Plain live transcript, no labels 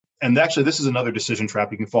And actually, this is another decision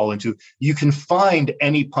trap you can fall into. You can find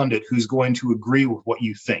any pundit who's going to agree with what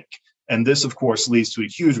you think. And this, of course, leads to a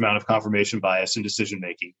huge amount of confirmation bias in decision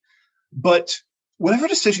making. But whatever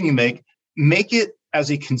decision you make it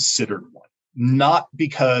as a considered one, not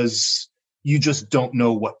because you just don't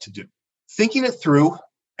know what to do. Thinking it through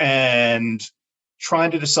and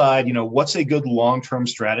trying to decide, what's a good long-term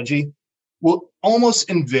strategy will almost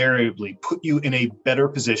invariably put you in a better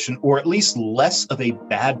position, or at least less of a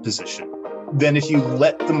bad position, than if you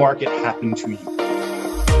let the market happen to you.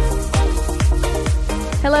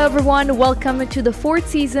 Hello, everyone. Welcome to the fourth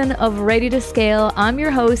season of Ready to Scale. I'm your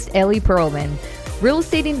host, Ellie Perlman. Real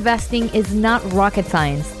estate investing is not rocket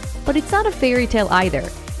science, but it's not a fairy tale either.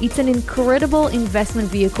 It's an incredible investment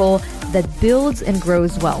vehicle that builds and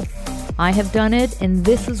grows wealth. I have done it, and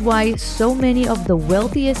this is why so many of the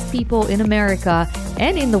wealthiest people in America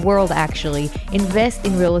and in the world actually invest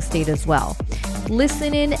in real estate as well.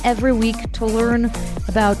 Listen in every week to learn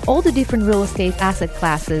about all the different real estate asset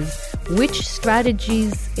classes, which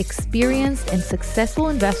strategies experienced and successful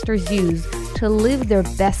investors use to live their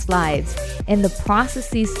best lives, and the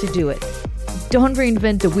processes to do it. Don't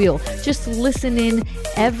reinvent the wheel. Just listen in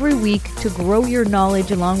every week to grow your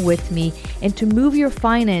knowledge along with me and to move your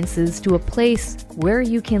finances to a place where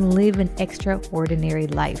you can live an extraordinary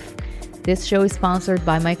life. This show is sponsored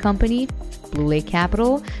by my company, Blue Lake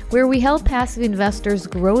Capital, where we help passive investors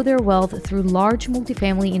grow their wealth through large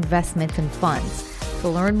multifamily investments and funds. To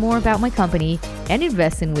learn more about my company and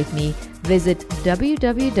invest in with me, visit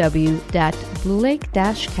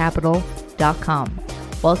www.bluelake-capital.com.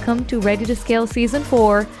 Welcome to Ready to Scale Season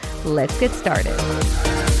 4. Let's get started.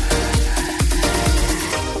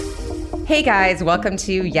 Hey guys, welcome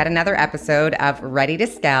to yet another episode of Ready to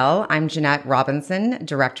Scale. I'm Jeanette Robinson,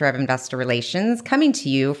 Director of Investor Relations, coming to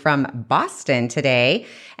you from Boston today.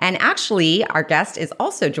 And actually, our guest is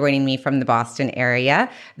also joining me from the Boston area,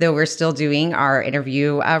 though we're still doing our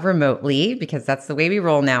interview remotely because that's the way we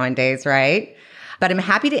roll nowadays, right? But I'm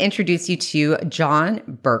happy to introduce you to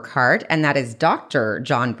John Burkhardt, and that is Dr.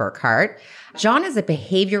 John Burkhardt. John is a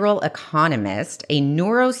behavioral economist, a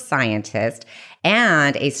neuroscientist,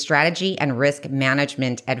 and a strategy and risk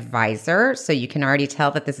management advisor. So you can already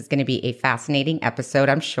tell that this is going to be a fascinating episode,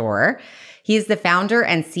 I'm sure. He is the founder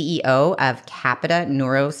and CEO of Capita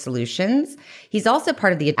Neuro Solutions. He's also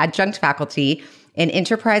part of the adjunct faculty in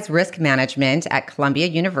enterprise risk management at Columbia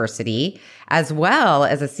University, as well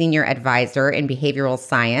as a senior advisor in behavioral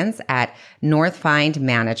science at Northfind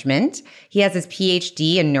Management. He has his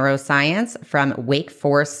PhD in neuroscience from Wake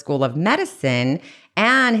Forest School of Medicine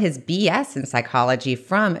and his BS in psychology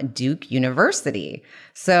from Duke University.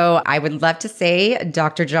 So I would love to say,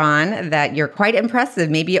 Dr. John, that you're quite impressive,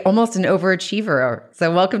 maybe almost an overachiever.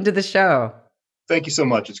 So welcome to the show. Thank you so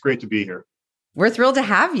much. It's great to be here. We're thrilled to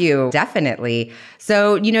have you, definitely.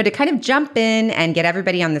 So, to kind of jump in and get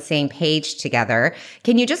everybody on the same page together,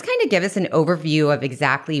 can you just kind of give us an overview of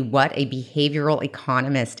exactly what a behavioral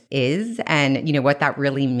economist is and, what that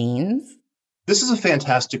really means? This is a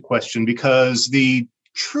fantastic question because the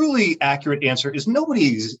truly accurate answer is nobody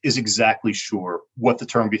is exactly sure what the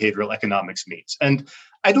term behavioral economics means. And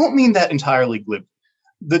I don't mean that entirely glibly.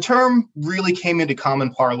 The term really came into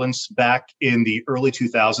common parlance back in the early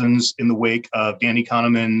 2000s in the wake of Danny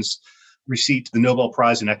Kahneman's receipt of the Nobel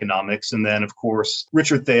Prize in Economics. And then, of course,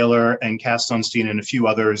 Richard Thaler and Cass Sunstein and a few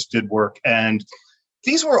others did work. And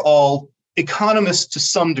these were all economists to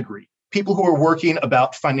some degree, people who were working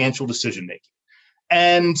about financial decision making.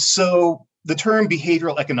 And so the term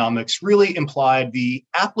behavioral economics really implied the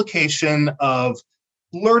application of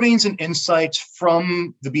learnings and insights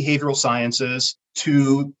from the behavioral sciences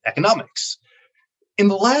to economics. In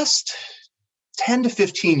the last 10 to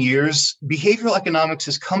 15 years, behavioral economics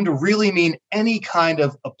has come to really mean any kind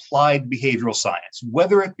of applied behavioral science,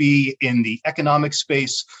 whether it be in the economic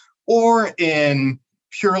space or in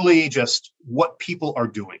purely just what people are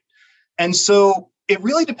doing. And so it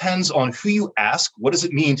really depends on who you ask, what does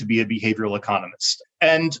it mean to be a behavioral economist?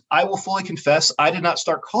 And I will fully confess, I did not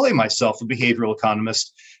start calling myself a behavioral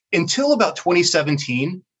economist until about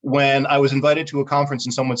 2017, when I was invited to a conference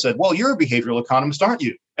and someone said, well, you're a behavioral economist, aren't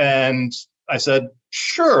you? And I said,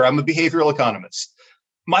 sure, I'm a behavioral economist.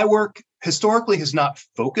 My work historically has not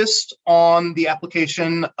focused on the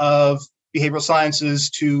application of behavioral sciences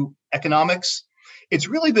to economics. It's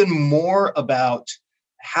really been more about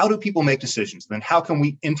how do people make decisions, then how can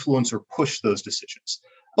we influence or push those decisions?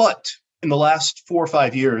 But in the last 4 or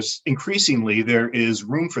 5 years, increasingly, there is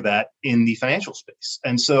room for that in the financial space.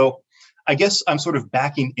 And so I guess I'm sort of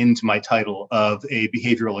backing into my title of a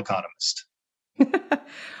behavioral economist.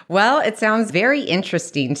 Well, it sounds very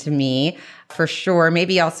interesting to me, for sure.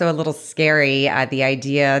 Maybe also a little scary, the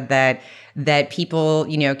idea that people,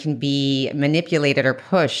 can be manipulated or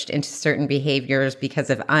pushed into certain behaviors because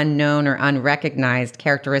of unknown or unrecognized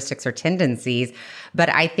characteristics or tendencies. But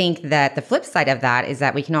I think that the flip side of that is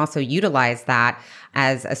that we can also utilize that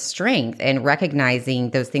as a strength in recognizing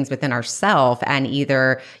those things within ourselves and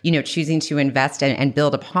either, choosing to invest and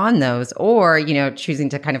build upon those or, choosing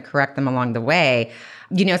to kind of correct them along the way.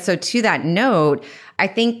 So to that note, I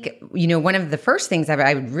think, one of the first things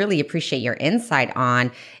I would really appreciate your insight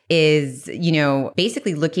on is,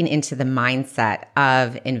 basically looking into the mindset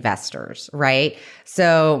of investors, right?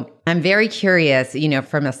 So I'm very curious,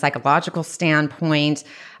 from a psychological standpoint,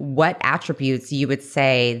 what attributes you would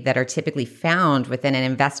say that are typically found within an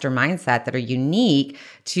investor mindset that are unique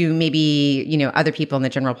to maybe, other people in the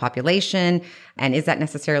general population? And is that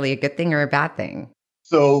necessarily a good thing or a bad thing?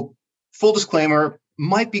 So full disclaimer,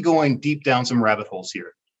 might be going deep down some rabbit holes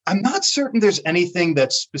here. I'm not certain there's anything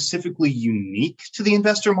that's specifically unique to the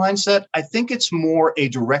investor mindset. I think it's more a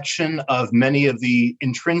direction of many of the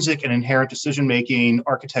intrinsic and inherent decision-making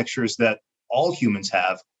architectures that all humans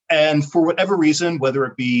have. And for whatever reason, whether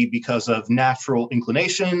it be because of natural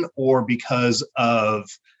inclination or because of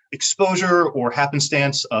exposure or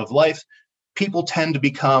happenstance of life, people tend to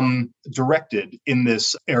become directed in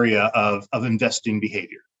this area of investing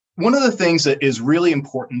behavior. One of the things that is really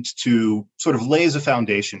important to sort of lay as a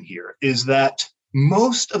foundation here is that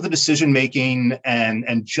most of the decision-making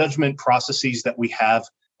and judgment processes that we have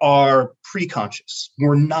are pre-conscious.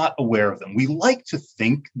 We're not aware of them. We like to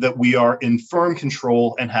think that we are in firm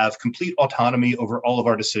control and have complete autonomy over all of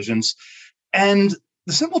our decisions. And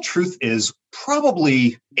the simple truth is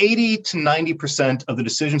probably 80 to 90% of the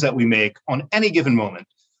decisions that we make on any given moment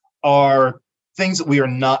are things that we are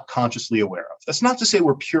not consciously aware of. That's not to say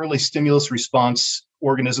we're purely stimulus response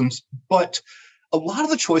organisms, but a lot of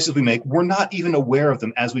the choices we make, we're not even aware of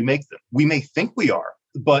them as we make them. We may think we are,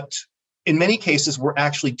 but in many cases, we're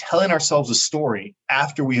actually telling ourselves a story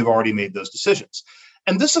after we have already made those decisions.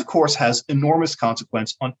 And this, of course, has enormous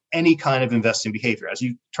consequence on any kind of investing behavior, as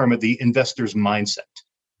you term it, the investor's mindset.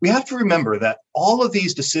 We have to remember that all of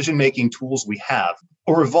these decision-making tools we have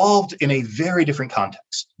are evolved in a very different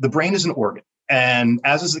context. The brain is an organ. And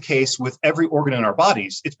as is the case with every organ in our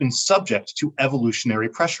bodies, it's been subject to evolutionary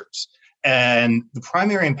pressures. And the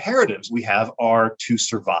primary imperatives we have are to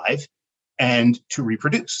survive and to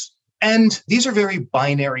reproduce. And these are very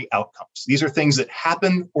binary outcomes. These are things that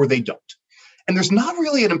happen or they don't. And there's not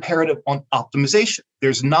really an imperative on optimization.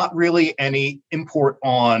 There's not really any import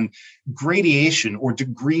on gradation or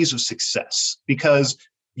degrees of success because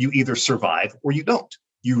you either survive or you don't.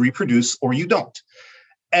 You reproduce or you don't.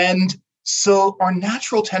 And so our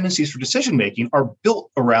natural tendencies for decision-making are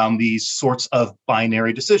built around these sorts of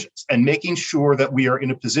binary decisions and making sure that we are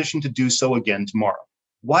in a position to do so again tomorrow.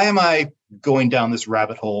 Why am I going down this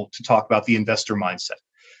rabbit hole to talk about the investor mindset?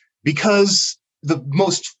 Because the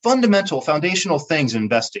most fundamental, foundational things in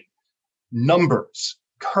investing, numbers,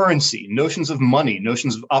 currency, notions of money,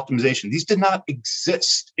 notions of optimization, these did not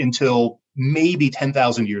exist until maybe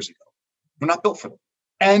 10,000 years ago. We're not built for them.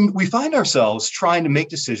 And we find ourselves trying to make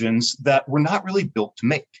decisions that we're not really built to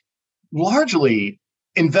make. Largely,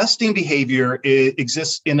 investing behavior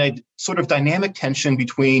exists in a sort of dynamic tension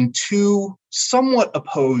between two somewhat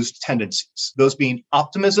opposed tendencies, those being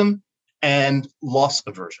optimism and loss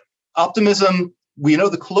aversion. Optimism, we know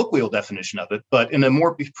the colloquial definition of it, but in a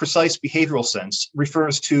more precise behavioral sense,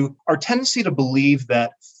 refers to our tendency to believe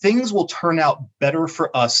that things will turn out better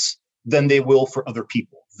for us than they will for other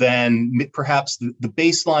people, than perhaps the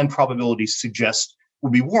baseline probabilities suggest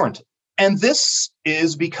would be warranted. And this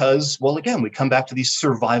is because, well, again, we come back to these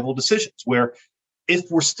survival decisions where if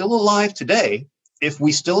we're still alive today, if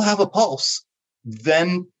we still have a pulse,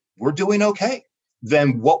 then we're doing okay.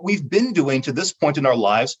 Then what we've been doing to this point in our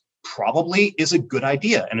lives probably is a good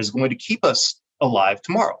idea and is going to keep us alive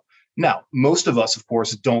tomorrow. Now, most of us, of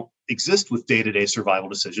course, don't exist with day-to-day survival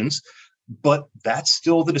decisions, but that's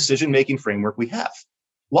still the decision-making framework we have.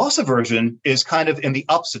 Loss aversion is kind of in the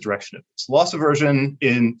opposite direction of this. Loss aversion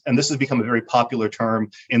and this has become a very popular term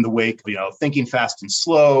in the wake of, Thinking Fast and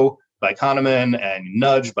Slow by Kahneman and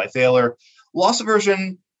Nudge by Thaler. Loss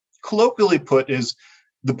aversion, colloquially put, is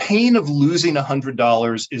the pain of losing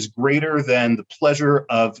 $100 is greater than the pleasure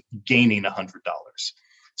of gaining $100.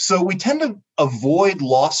 So we tend to avoid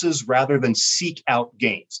losses rather than seek out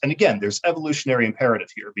gains. And again, there's evolutionary imperative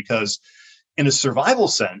here because in a survival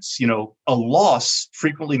sense, a loss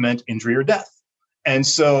frequently meant injury or death. And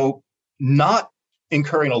so not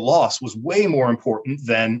incurring a loss was way more important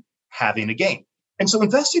than having a gain. And so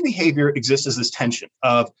investing behavior exists as this tension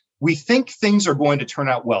of we think things are going to turn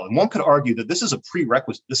out well. And one could argue that this is a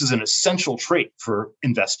prerequisite. This is an essential trait for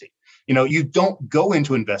investing. You don't go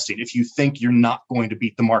into investing if you think you're not going to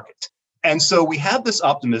beat the market. And so we have this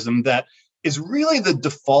optimism that is really the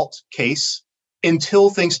default case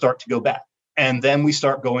until things start to go bad. And then we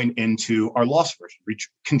start going into our loss version,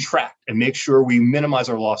 contract and make sure we minimize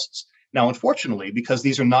our losses. Now, unfortunately, because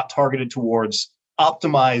these are not targeted towards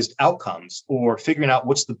optimized outcomes or figuring out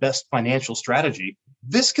what's the best financial strategy,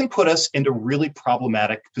 this can put us into really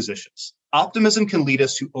problematic positions. Optimism can lead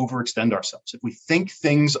us to overextend ourselves. If we think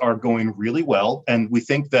things are going really well and we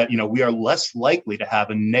think that, we are less likely to have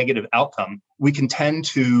a negative outcome, we can tend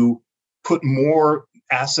to put more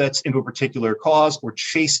assets into a particular cause or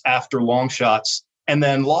chase after long shots. And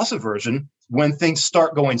then loss aversion, when things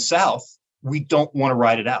start going south, we don't want to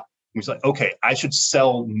ride it out. It's like, okay, I should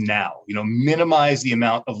sell now, minimize the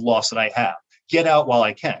amount of loss that I have, get out while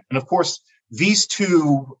I can. And of course, these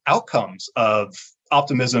two outcomes of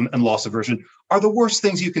optimism and loss aversion are the worst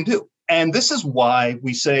things you can do. And this is why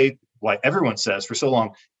we say, why everyone says for so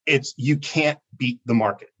long, you can't beat the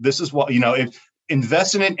market. This is what, if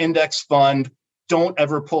invest in an index fund, don't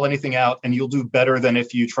ever pull anything out and you'll do better than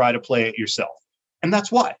if you try to play it yourself. And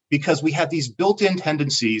that's why, because we have these built-in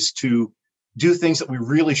tendencies to do things that we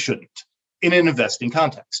really shouldn't in an investing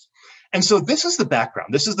context. And so this is the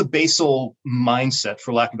background. This is the basal mindset,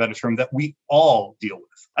 for lack of a better term, that we all deal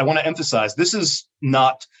with. I want to emphasize this is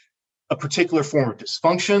not a particular form of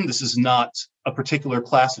dysfunction. This is not a particular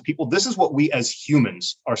class of people. This is what we as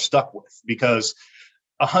humans are stuck with because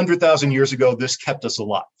 100,000 years ago, this kept us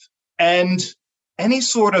alive. And any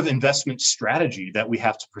sort of investment strategy that we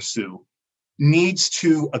have to pursue needs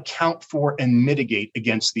to account for and mitigate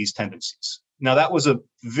against these tendencies. Now, that was a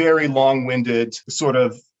very long-winded sort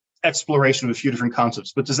of exploration of a few different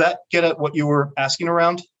concepts, but does that get at what you were asking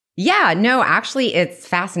around? Yeah, no, actually, it's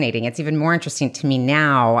fascinating. It's even more interesting to me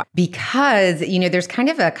now because, there's kind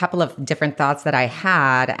of a couple of different thoughts that I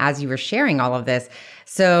had as you were sharing all of this.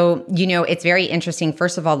 So, it's very interesting,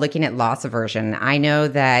 first of all, looking at loss aversion. I know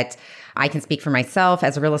that I can speak for myself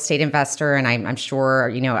as a real estate investor, and I'm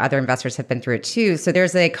sure, other investors have been through it too. So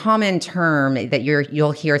there's a common term that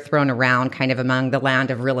you'll hear thrown around kind of among the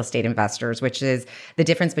land of real estate investors, which is the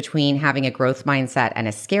difference between having a growth mindset and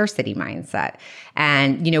a scarcity mindset.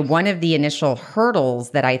 And, one of the initial hurdles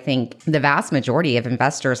that I think the vast majority of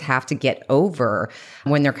investors have to get over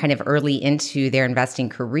when they're kind of early into their investing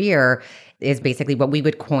career is basically what we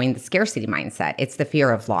would coin the scarcity mindset. It's the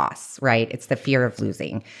fear of loss, right? It's the fear of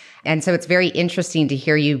losing. And so it's very interesting to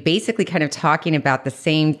hear you basically kind of talking about the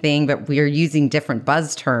same thing, but we're using different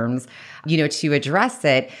buzz terms, to address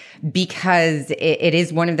it, because it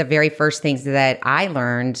is one of the very first things that I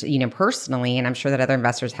learned, personally, and I'm sure that other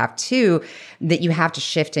investors have too, that you have to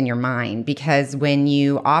shift in your mind, because when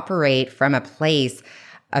you operate from a place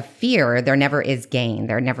of fear, there never is gain,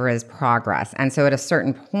 there never is progress. And so at a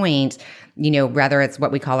certain point, whether it's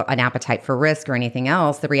what we call an appetite for risk or anything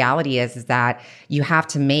else, the reality is that you have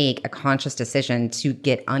to make a conscious decision to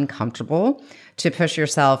get uncomfortable, to push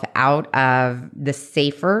yourself out of the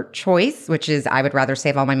safer choice, which is I would rather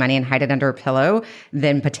save all my money and hide it under a pillow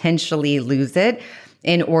than potentially lose it,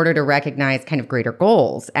 in order to recognize kind of greater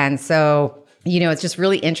goals. And so, it's just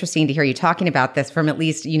really interesting to hear you talking about this from at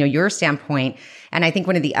least, your standpoint. And I think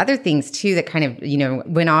one of the other things too that kind of,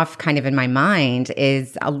 went off kind of in my mind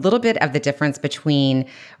is a little bit of the difference between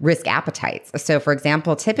risk appetites. So for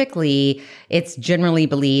example, typically it's generally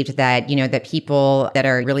believed that, that people that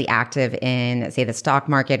are really active in, say, the stock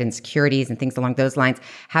market and securities and things along those lines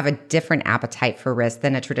have a different appetite for risk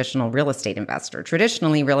than a traditional real estate investor.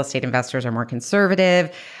 Traditionally, real estate investors are more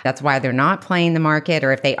conservative. That's why they're not playing the market.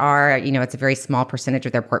 Or if they are, it's a very small percentage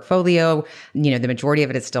of their portfolio. The majority of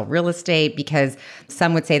it is still real estate, because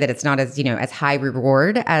some would say that it's not as, as high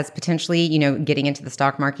reward as potentially, getting into the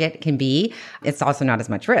stock market can be. It's also not as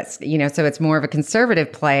much risk, so it's more of a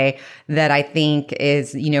conservative play that I think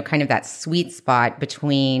is, kind of that sweet spot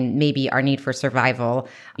between maybe our need for survival,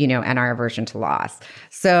 and our aversion to loss.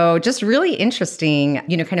 So just really interesting,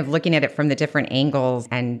 kind of looking at it from the different angles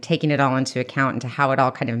and taking it all into account into how it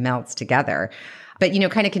all kind of melts together. But,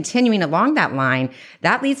 kind of continuing along that line,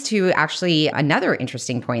 that leads to actually another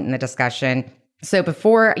interesting point in the discussion, So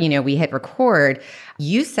before, we hit record,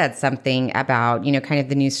 you said something about, kind of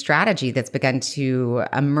the new strategy that's begun to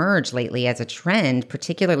emerge lately as a trend,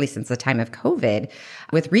 particularly since the time of COVID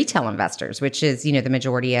with retail investors, which is, the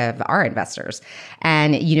majority of our investors.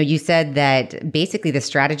 And, you said that basically the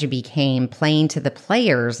strategy became playing to the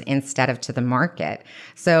players instead of to the market.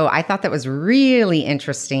 So I thought that was really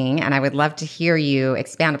interesting. And I would love to hear you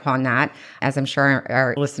expand upon that, as I'm sure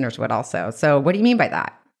our listeners would also. So what do you mean by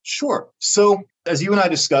that? Sure. So as you and I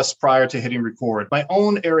discussed prior to hitting record, my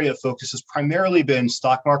own area of focus has primarily been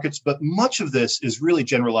stock markets, but much of this is really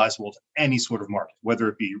generalizable to any sort of market, whether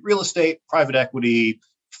it be real estate, private equity,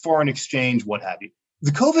 foreign exchange, what have you. The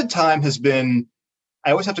COVID time has been, I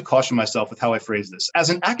always have to caution myself with how I phrase this. As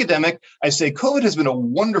an academic, I say COVID has been a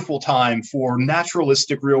wonderful time for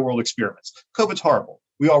naturalistic real-world experiments. COVID's horrible.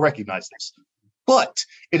 We all recognize this. But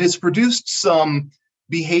it has produced some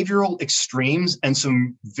behavioral extremes and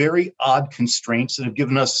some very odd constraints that have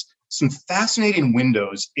given us some fascinating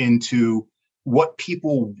windows into what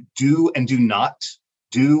people do and do not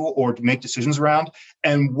do or make decisions around,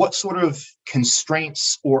 and what sort of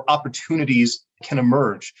constraints or opportunities can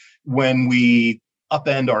emerge when we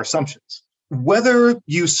upend our assumptions. Whether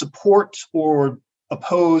you support or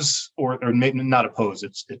oppose or maybe not oppose,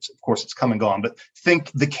 it's of course it's come and gone, but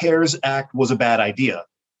think the CARES Act was a bad idea.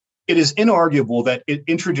 It is inarguable that it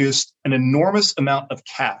introduced an enormous amount of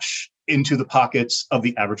cash into the pockets of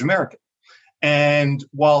the average American. And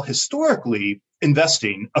while historically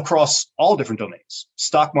investing across all different domains,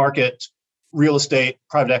 stock market, real estate,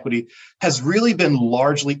 private equity, has really been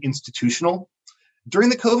largely institutional, during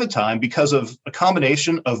the COVID time, because of a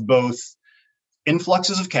combination of both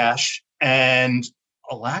influxes of cash and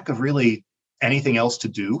a lack of really anything else to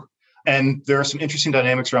do. And there are some interesting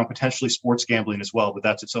dynamics around potentially sports gambling as well, but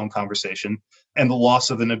that's its own conversation. And the loss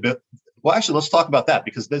of well, actually, let's talk about that,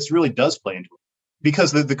 because this really does play into it.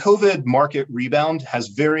 Because the COVID market rebound has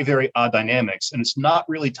very, very odd dynamics, and it's not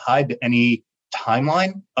really tied to any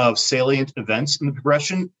timeline of salient events in the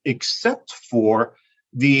progression, except for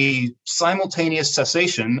the simultaneous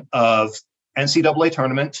cessation of NCAA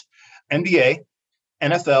tournament, NBA,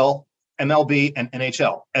 NFL, MLB, and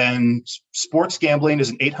NHL. And sports gambling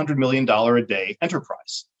is an $800 million a day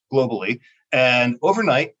enterprise globally. And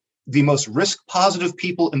overnight, the most risk-positive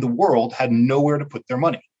people in the world had nowhere to put their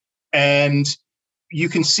money. And you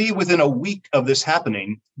can see within a week of this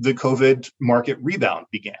happening, the COVID market rebound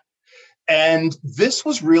began. And this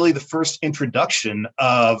was really the first introduction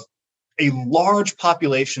of a large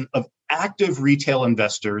population of active retail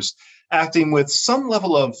investors acting with some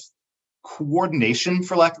level of coordination,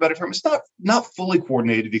 for lack of a better term. It's not fully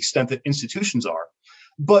coordinated to the extent that institutions are,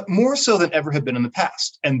 but more so than ever had been in the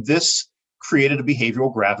past. And this created a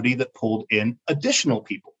behavioral gravity that pulled in additional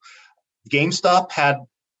people. GameStop had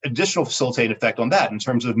additional facilitating effect on that in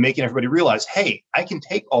terms of making everybody realize, hey, I can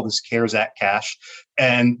take all this CARES Act cash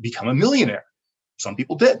and become a millionaire. Some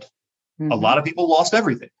people did. Mm-hmm. A lot of people lost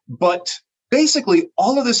everything. But basically,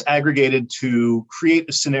 all of this aggregated to create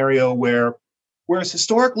a scenario whereas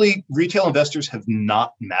historically, retail investors have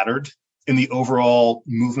not mattered in the overall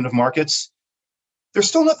movement of markets, they're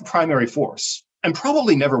still not the primary force and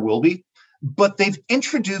probably never will be, but they've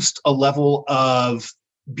introduced a level of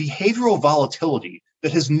behavioral volatility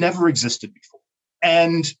that has never existed before.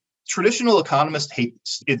 And traditional economists hate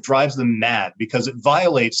this. It drives them mad because it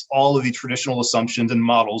violates all of the traditional assumptions and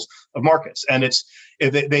models of markets. And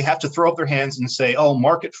they have to throw up their hands and say, oh,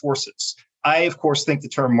 market forces. I, of course, think the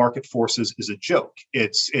term market forces is a joke.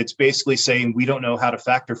 It's basically saying we don't know how to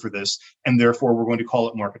factor for this, and therefore we're going to call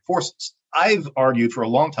it market forces. I've argued for a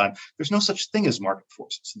long time, there's no such thing as market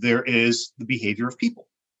forces. There is the behavior of people.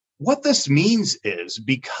 What this means is,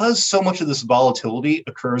 because so much of this volatility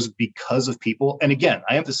occurs because of people, and again,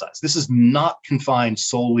 I emphasize, this is not confined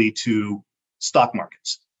solely to stock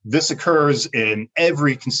markets. This occurs in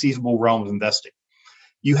every conceivable realm of investing.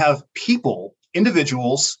 You have people,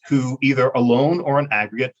 individuals who either alone or in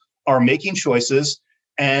aggregate are making choices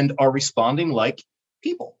and are responding like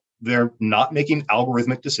people. They're not making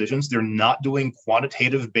algorithmic decisions. They're not doing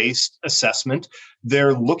quantitative-based assessment.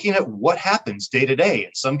 They're looking at what happens day to day,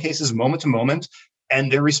 in some cases moment to moment,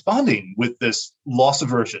 and they're responding with this loss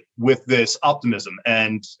aversion, with this optimism.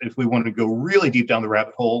 And if we want to go really deep down the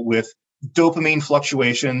rabbit hole, with dopamine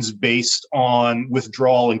fluctuations based on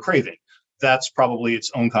withdrawal and craving. That's probably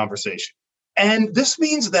its own conversation. And this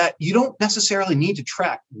means that you don't necessarily need to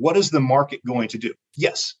track what is the market going to do.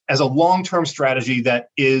 Yes, as a long-term strategy, that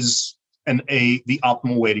is the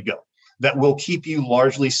optimal way to go. That will keep you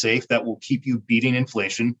largely safe, that will keep you beating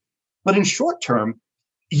inflation. But in short term,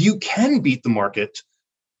 you can beat the market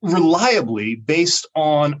reliably based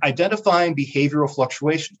on identifying behavioral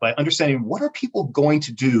fluctuations by understanding what are people going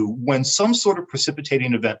to do when some sort of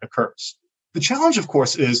precipitating event occurs. The challenge, of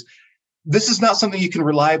course, is this is not something you can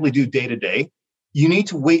reliably do day to day. You need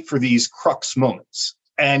to wait for these crux moments,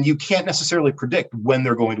 and you can't necessarily predict when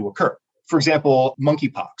they're going to occur. For example,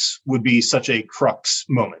 monkeypox would be such a crux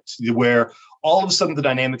moment where all of a sudden the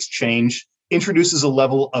dynamics change, introduces a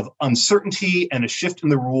level of uncertainty and a shift in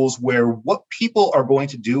the rules where what people are going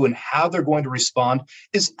to do and how they're going to respond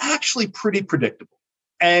is actually pretty predictable.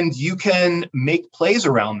 And you can make plays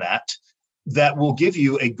around that will give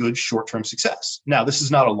you a good short-term success. Now, this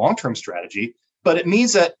is not a long-term strategy, but it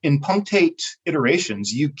means that in punctate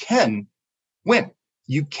iterations, you can win.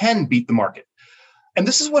 You can beat the market. And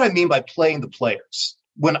this is what I mean by playing the players.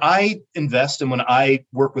 When I invest and when I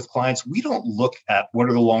work with clients, we don't look at what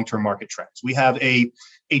are the long-term market trends. We have a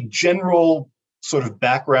general sort of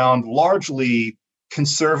background, largely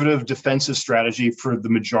conservative defensive strategy for the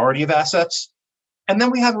majority of assets. And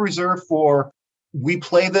then we have a reserve for, we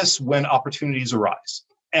play this when opportunities arise.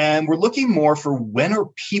 And we're looking more for when are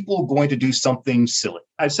people going to do something silly.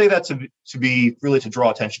 I'd say that to be really to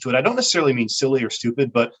draw attention to it. I don't necessarily mean silly or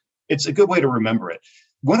stupid, but it's a good way to remember it.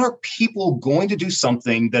 When are people going to do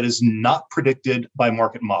something that is not predicted by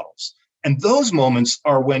market models? And those moments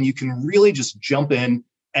are when you can really just jump in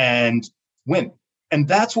and win. And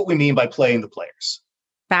that's what we mean by playing the players.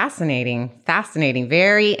 Fascinating.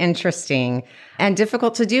 Very interesting and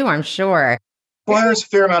difficult to do, I'm sure. Requires a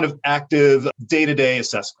fair amount of active day-to-day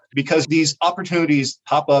assessment because these opportunities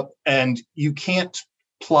pop up and you can't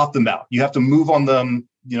plot them out. You have to move on them,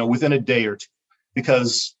 within a day or two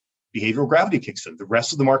because behavioral gravity kicks in. The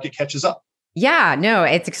rest of the market catches up. Yeah, no,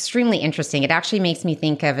 it's extremely interesting. It actually makes me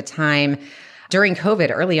think of a time during COVID,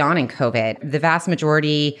 early on in COVID, the vast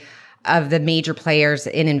majority of the major players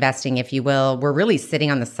in investing, if you will, were really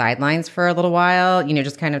sitting on the sidelines for a little while,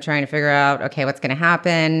 just kind of trying to figure out, okay, what's going to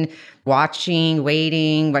happen, watching,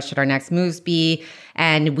 waiting, what should our next moves be?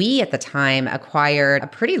 And we at the time acquired a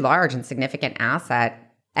pretty large and significant asset.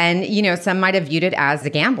 And, some might have viewed it as a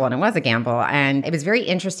gamble, and it was a gamble. And it was very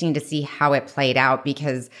interesting to see how it played out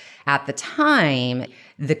because at the time,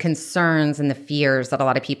 the concerns and the fears that a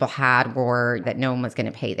lot of people had were that no one was going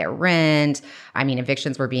to pay their rent. I mean,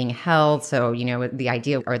 evictions were being held. So, the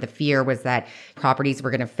idea or the fear was that properties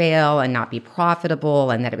were going to fail and not be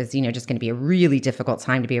profitable and that it was, just going to be a really difficult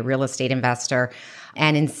time to be a real estate investor.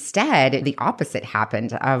 And instead, the opposite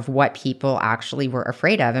happened of what people actually were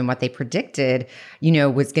afraid of and what they predicted,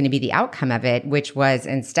 was going to be the outcome of it, which was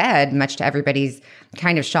instead, much to everybody's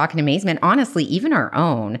kind of shock and amazement, honestly, even our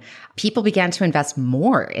own, people began to invest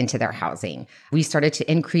more into their housing. We started to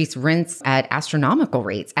increase rents at astronomical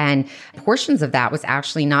rates. And portions of that was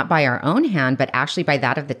actually not by our own hand, but actually by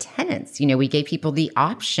that of the tenants. We gave people the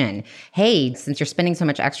option, hey, since you're spending so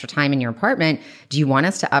much extra time in your apartment, do you want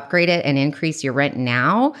us to upgrade it and increase your rent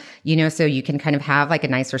now? So you can kind of have like a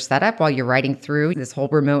nicer setup while you're riding through this whole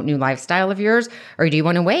remote new lifestyle of yours, or do you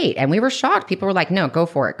want to wait? And we were shocked. People were like, no, go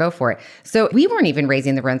for it. So we weren't even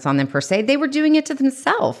raising the rents on them per se. They were doing it to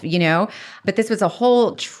themselves, but this was a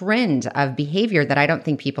whole trend of behavior that I don't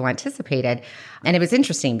think people anticipated. And it was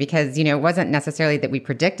interesting because, it wasn't necessarily that we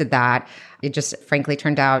predicted that. It just frankly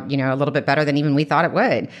turned out, a little bit better than even we thought it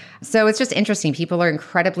would. So it's just interesting. People are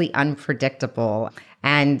incredibly unpredictable.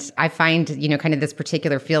 And I find, kind of this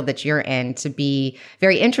particular field that you're in to be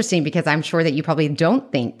very interesting because I'm sure that you probably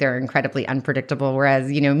don't think they're incredibly unpredictable, whereas,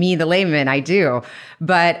 me, the layman, I do.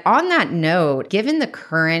 But on that note, given the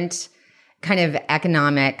current kind of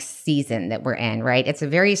economic season that we're in, right? It's a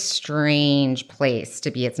very strange place to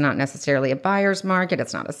be. It's not necessarily a buyer's market.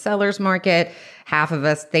 It's not a seller's market. Half of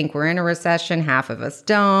us think we're in a recession. Half of us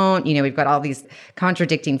don't. We've got all these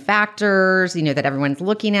contradicting factors, that everyone's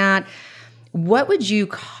looking at. What would you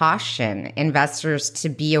caution investors to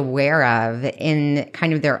be aware of in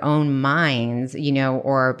kind of their own minds,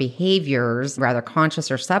 or behaviors, rather conscious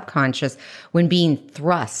or subconscious, when being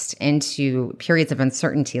thrust into periods of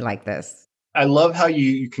uncertainty like this? I love how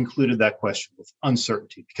you concluded that question with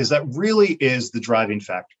uncertainty, because that really is the driving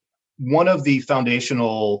factor. One of the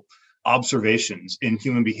foundational observations in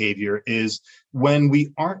human behavior is when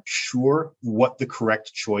we aren't sure what the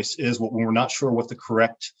correct choice is, when we're not sure what the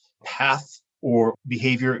correct path or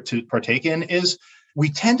behavior to partake in is, we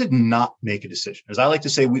tend to not make a decision. As I like to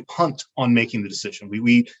say, we punt on making the decision.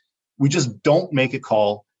 We just don't make a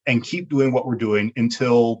call and keep doing what we're doing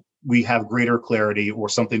until we have greater clarity or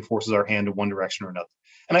something forces our hand in one direction or another.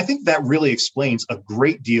 And I think that really explains a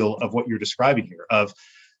great deal of what you're describing here of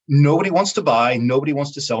nobody wants to buy, nobody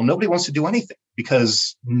wants to sell, nobody wants to do anything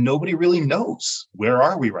because nobody really knows where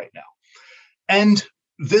are we right now. And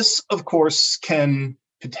This, of course, can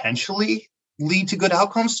potentially lead to good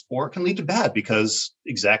outcomes, or it can lead to bad, because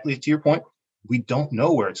exactly to your point, we don't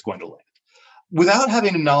know where it's going to land. Without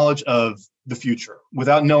having a knowledge of the future,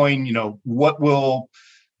 without knowing, what will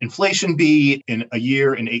inflation be in a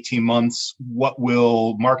year, in 18 months, what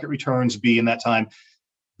will market returns be in that time,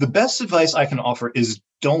 the best advice I can offer is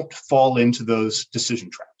don't fall into those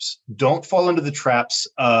decision traps. Don't fall into the traps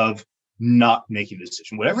of not making a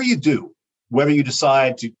decision. Whatever you do, whether you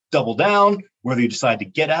decide to double down, whether you decide to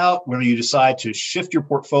get out, whether you decide to shift your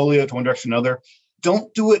portfolio to one direction or another,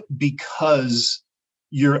 don't do it because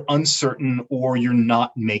you're uncertain or you're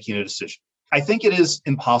not making a decision. I think it is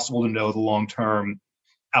impossible to know the long-term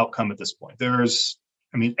outcome at this point.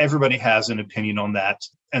 Everybody has an opinion on that.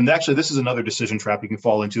 And actually, this is another decision trap you can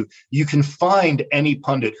fall into. You can find any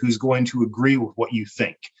pundit who's going to agree with what you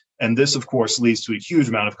think. And this, of course, leads to a huge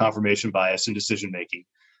amount of confirmation bias in decision-making.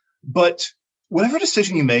 But whatever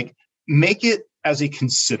decision you make it as a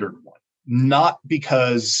considered one, not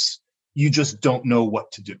because you just don't know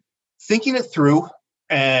what to do. Thinking it through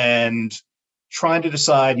and trying to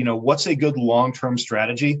decide, what's a good long-term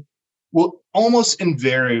strategy will almost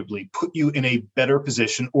invariably put you in a better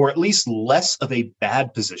position, or at least less of a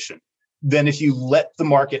bad position, than if you let the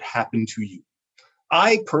market happen to you.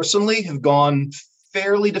 I personally have gone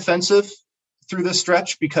fairly defensive through this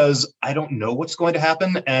stretch because I don't know what's going to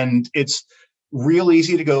happen. And it's real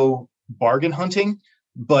easy to go bargain hunting,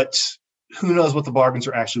 but who knows what the bargains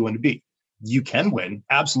are actually going to be. You can win,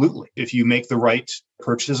 absolutely, if you make the right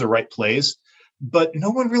purchases or right plays, but no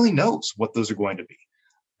one really knows what those are going to be.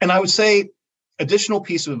 And I would say additional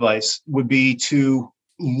piece of advice would be to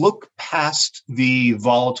look past the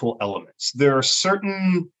volatile elements. There are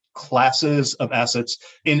certain classes of assets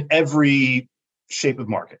in every shape of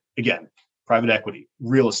market. Again, private equity,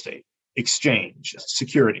 real estate, exchange,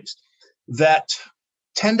 securities, that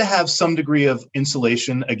tend to have some degree of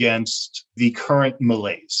insulation against the current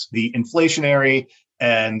malaise, the inflationary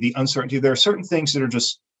and the uncertainty. There are certain things that are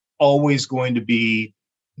just always going to be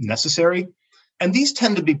necessary. And these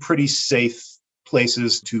tend to be pretty safe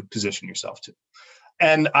places to position yourself to.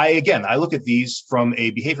 And I look at these from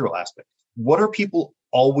a behavioral aspect. What are people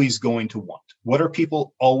always going to want? What are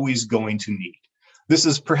people always going to need? This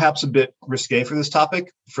is perhaps a bit risque for this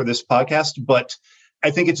topic, for this podcast, but I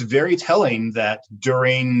think it's very telling that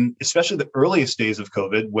during, especially the earliest days of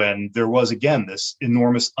COVID, when there was, again, this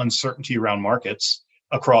enormous uncertainty around markets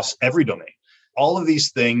across every domain, all of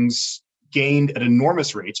these things gained at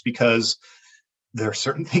enormous rates because there are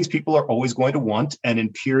certain things people are always going to want. And in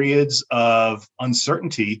periods of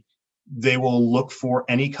uncertainty, they will look for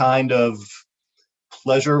any kind of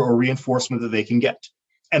pleasure or reinforcement that they can get.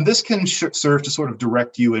 And this can serve to sort of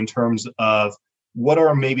direct you in terms of what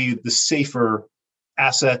are maybe the safer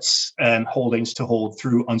assets and holdings to hold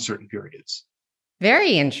through uncertain periods.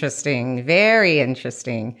 Very interesting. Very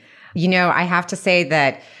interesting. I have to say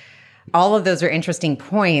that all of those are interesting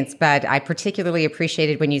points, but I particularly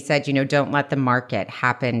appreciated when you said, don't let the market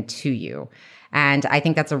happen to you. And I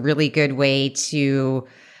think that's a really good way to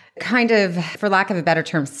kind of, for lack of a better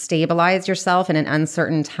term, stabilize yourself in an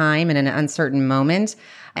uncertain time and an uncertain moment,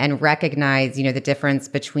 and recognize, the difference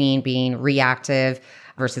between being reactive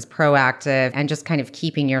versus proactive and just kind of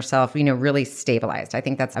keeping yourself, really stabilized. I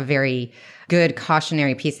think that's a very good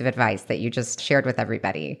cautionary piece of advice that you just shared with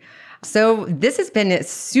everybody. So this has been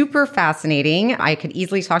super fascinating. I could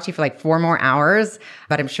easily talk to you for like 4 more hours,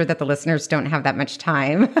 but I'm sure that the listeners don't have that much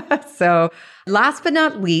time. So last but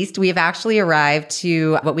not least, we have actually arrived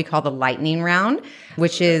to what we call the lightning round,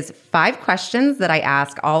 which is 5 questions that I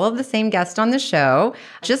ask all of the same guests on the show,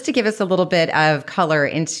 just to give us a little bit of color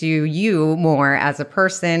into you more as a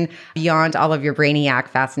person beyond all of your brainiac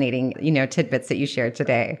fascinating, tidbits that you shared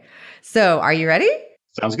today. So are you ready?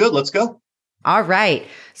 Sounds good. Let's go. All right.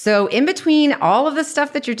 So in between all of the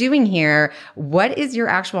stuff that you're doing here, what is your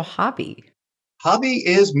actual hobby? Hobby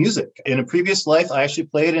is music. In a previous life, I actually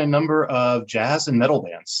played in a number of jazz and metal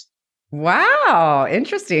bands. Wow.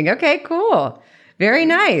 Interesting. Okay, cool. Very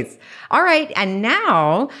nice. All right. And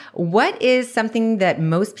now, what is something that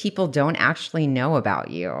most people don't actually know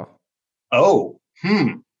about you? I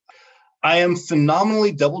am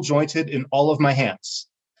phenomenally double jointed in all of my hands.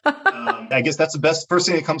 I guess that's the first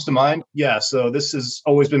thing that comes to mind. Yeah, so this has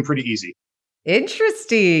always been pretty easy.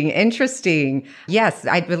 Interesting. Yes,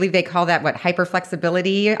 I believe they call that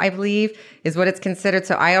hyperflexibility, I believe, is what it's considered.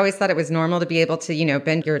 So I always thought it was normal to be able to,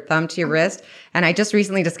 bend your thumb to your wrist. And I just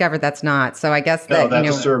recently discovered that's not. So I guess that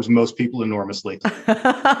disturbs most people enormously.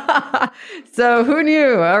 So who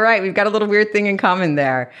knew? All right, we've got a little weird thing in common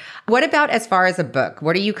there. What about as far as a book?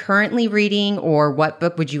 What are you currently reading, or what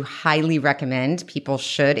book would you highly recommend people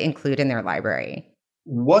should include in their library?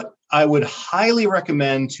 What I would highly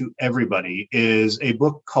recommend to everybody is a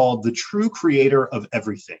book called The True Creator of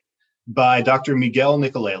Everything by Dr. Miguel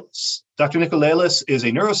Nicolelis. Dr. Nicolelis is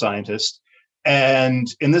a neuroscientist, and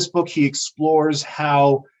in this book, he explores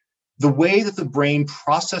how the way that the brain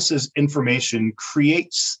processes information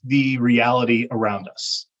creates the reality around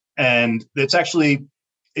us. And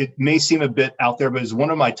it may seem a bit out there, but it's one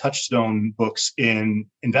of my touchstone books in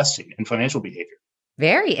investing and financial behavior.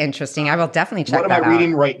 Very interesting. I will definitely check that out. What am I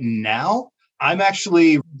reading right now? I'm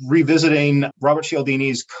actually revisiting Robert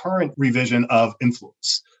Cialdini's current revision of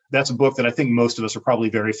Influence. That's a book that I think most of us are probably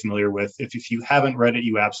very familiar with. If you haven't read it,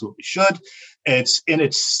 you absolutely should. It's in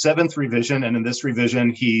its 7th revision. And in this revision,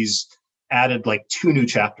 he's added 2 new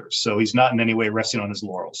chapters. So he's not in any way resting on his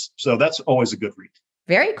laurels. So that's always a good read.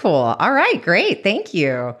 Very cool. All right, great. Thank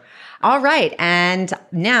you. All right. And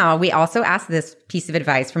now we also ask this piece of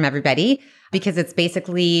advice from everybody, because it's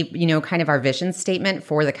basically, kind of our vision statement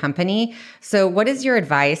for the company. So what is your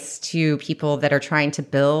advice to people that are trying to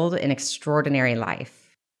build an extraordinary life?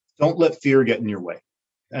 Don't let fear get in your way.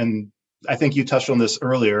 And I think you touched on this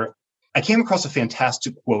earlier. I came across a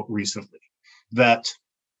fantastic quote recently that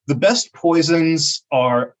the best poisons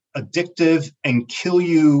are addictive and kill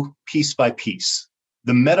you piece by piece.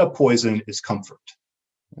 The meta poison is comfort.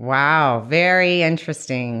 Wow. Very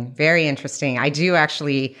interesting. Very interesting. I do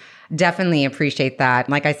actually definitely appreciate that.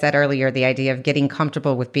 Like I said earlier, the idea of getting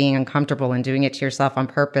comfortable with being uncomfortable and doing it to yourself on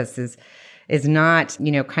purpose is not,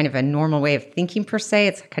 kind of a normal way of thinking per se.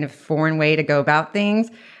 It's kind of a foreign way to go about things.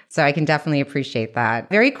 So I can definitely appreciate that.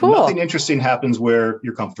 Very cool. Nothing interesting happens where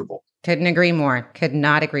you're comfortable. Couldn't agree more. Could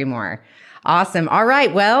not agree more. Awesome. All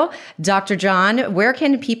right. Well, Dr. John, where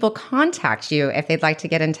can people contact you if they'd like to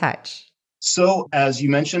get in touch? So as you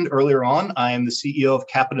mentioned earlier on, I am the CEO of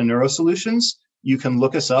Capita Neurosolutions. You can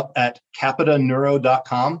look us up at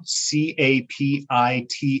capitaneuro.com,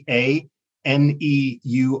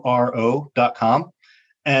 CAPITANEURO.com.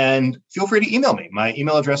 And feel free to email me. My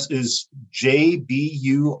email address is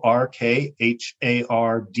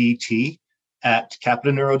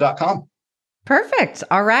jburkhardt@capitaneuro.com. Perfect.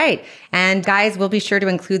 All right. And guys, we'll be sure to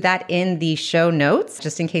include that in the show notes,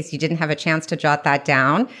 just in case you didn't have a chance to jot that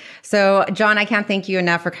down. So, John, I can't thank you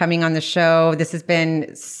enough for coming on the show. This has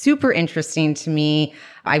been super interesting to me.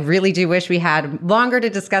 I really do wish we had longer to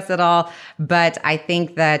discuss it all, but I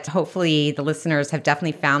think that hopefully the listeners have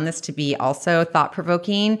definitely found this to be also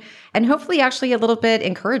thought-provoking and hopefully actually a little bit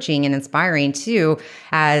encouraging and inspiring too,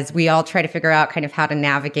 as we all try to figure out kind of how to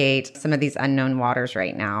navigate some of these unknown waters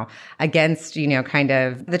right now against, kind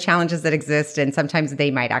of the challenges that exist. And sometimes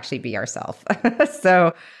they might actually be ourselves.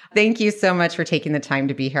 So thank you so much for taking the time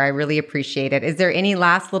to be here. I really appreciate it. Is there any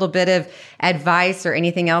last little bit of advice or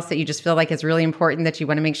anything else that you just feel like is really important that you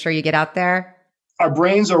want to make sure you get out there? Our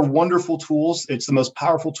brains are wonderful tools. It's the most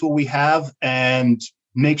powerful tool we have. And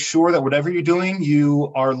make sure that whatever you're doing,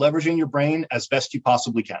 you are leveraging your brain as best you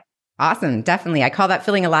possibly can. Awesome. Definitely. I call that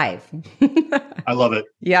feeling alive. I love it.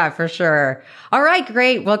 Yeah, for sure. All right,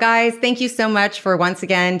 great. Well, guys, thank you so much for once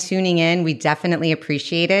again tuning in. We definitely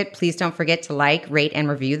appreciate it. Please don't forget to like, rate, and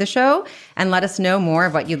review the show and let us know more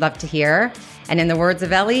of what you'd love to hear. And in the words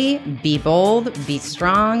of Ellie, be bold, be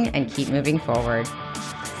strong, and keep moving forward.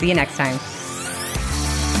 See you next time.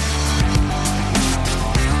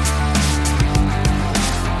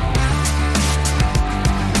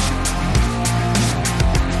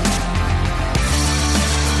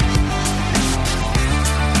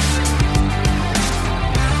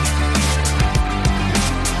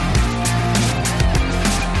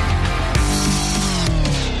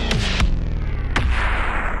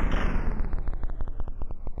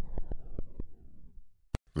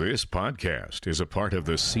 This podcast is a part of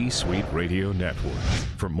the C-Suite Radio Network.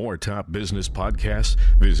 For more top business podcasts,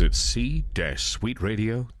 visit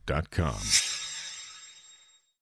c-suiteradio.com.